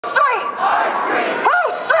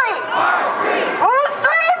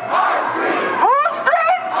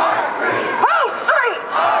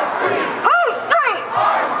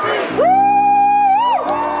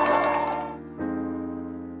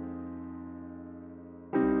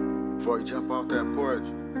Before you jump off that porch.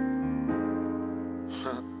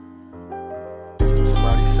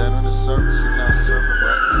 Somebody sent on the service, you're not serving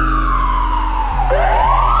right.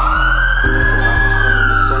 Somebody sent on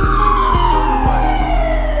the service, you're not serving right.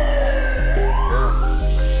 Yeah.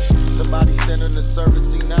 Somebody sent on the service,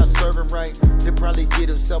 he not serving right. He'll probably get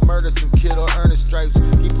himself murdered, some kid or earn his stripes.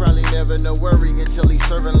 He probably never know worry until he's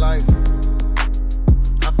serving life.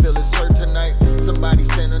 I feel his hurt tonight. Somebody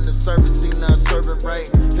sent on the service, he not serving right.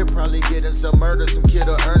 He'll probably get himself murdered, some kid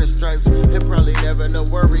or earn his stripes. He'll probably never know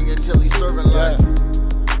worry until he's serving life.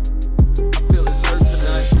 I feel his hurt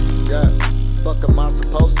tonight. Yeah. Fuck am I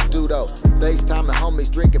supposed to do though? FaceTime and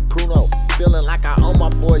homies drinking Pruno. Feeling like I owe my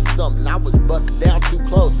boys something. I was busted down too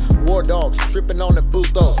close. War dogs tripping on the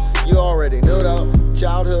boot though. You already knew though.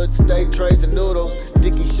 Childhood steak trays and noodles.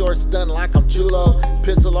 Dicky short stunned like I'm chulo.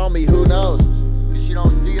 Pistol on me, who knows? Cause you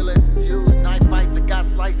don't see it unless it's used. Knife fights that got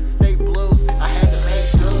slices, stay blues. I had to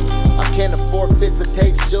make do. I can't afford fits or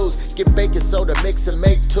take shoes. Get baking soda, mix and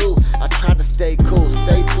make two. I try to stay cool,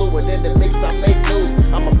 stay fluid in the mix, I make news.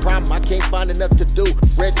 I'm a problem, I can't find enough to do.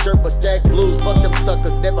 Red shirt but stack blues. Fuck them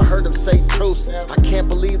suckers, never heard them say truce. I can't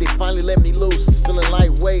believe they finally let me loose. Feeling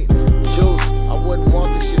lightweight, juice. I wouldn't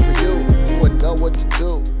want this shit for you. You wouldn't know what to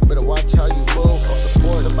do. Better watch how you move off the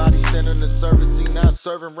board. Somebody sent on the service, he not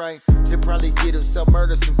serving right. He'll probably get himself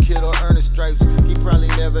murdered, some kid or earn his stripes. He probably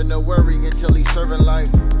never know worry until he's serving life.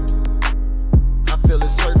 I feel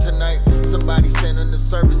his hurt tonight. Somebody sent on the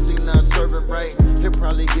service, he not serving right. He'll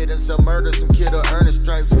probably get himself murdered, some kid or earn his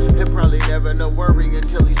stripes. He'll probably never know worry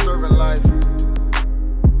until he's serving life.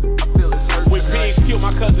 I feel his hurt when tonight. pigs killed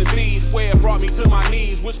my cousin D, swear it brought me to my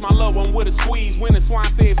knees. Wish my loved one would have squeezed when the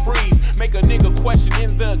swine said freeze. Make a nigga question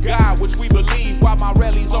in the God which we believe. While my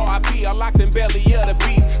rallies RIP, I locked in belly of the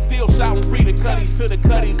beast. Still shouting free the cutties till the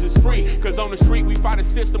cutties is free. Cause on the street we fight a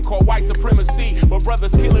system called white supremacy. But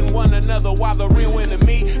brothers killing one another while the real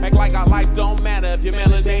enemy act like our life don't matter if you're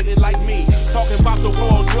melanated like me. Talking about the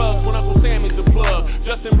war on drugs when Uncle Sam is the plug.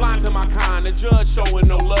 Justin blind to my kind, the judge showing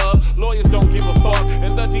no love. Lawyers don't give a fuck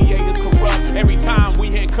and the DA is corrupt. Every time we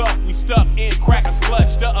handcuffed, we stuck in crackers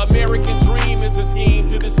clutch. The American dream is a scheme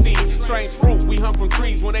to deceive. Strange fruit we hung from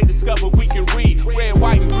trees when they discovered we can read. Red,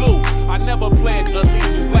 white, and blue. I never pledged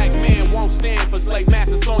allegiance. Black man won't stand for slave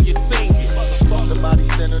masters on your scene. Somebody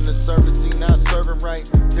sent on the service, he not serving right.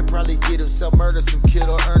 He'll probably get himself murdered, some kid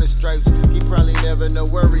or earn his stripes. He probably never know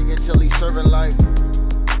worry until he's serving life.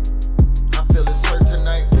 I feel his hurt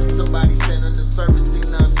tonight. Somebody sent on the service, he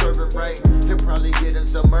not serving right. He'll probably get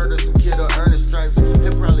himself murdered, some kid or earn his stripes.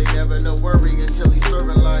 He'll probably never know worry until he's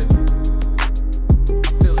serving life.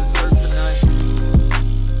 I feel his hurt tonight.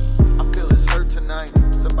 I feel his hurt tonight.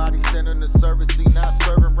 Somebody sent on the service, he not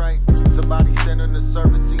serving right. Somebody sent on the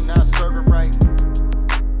service, he not serving right.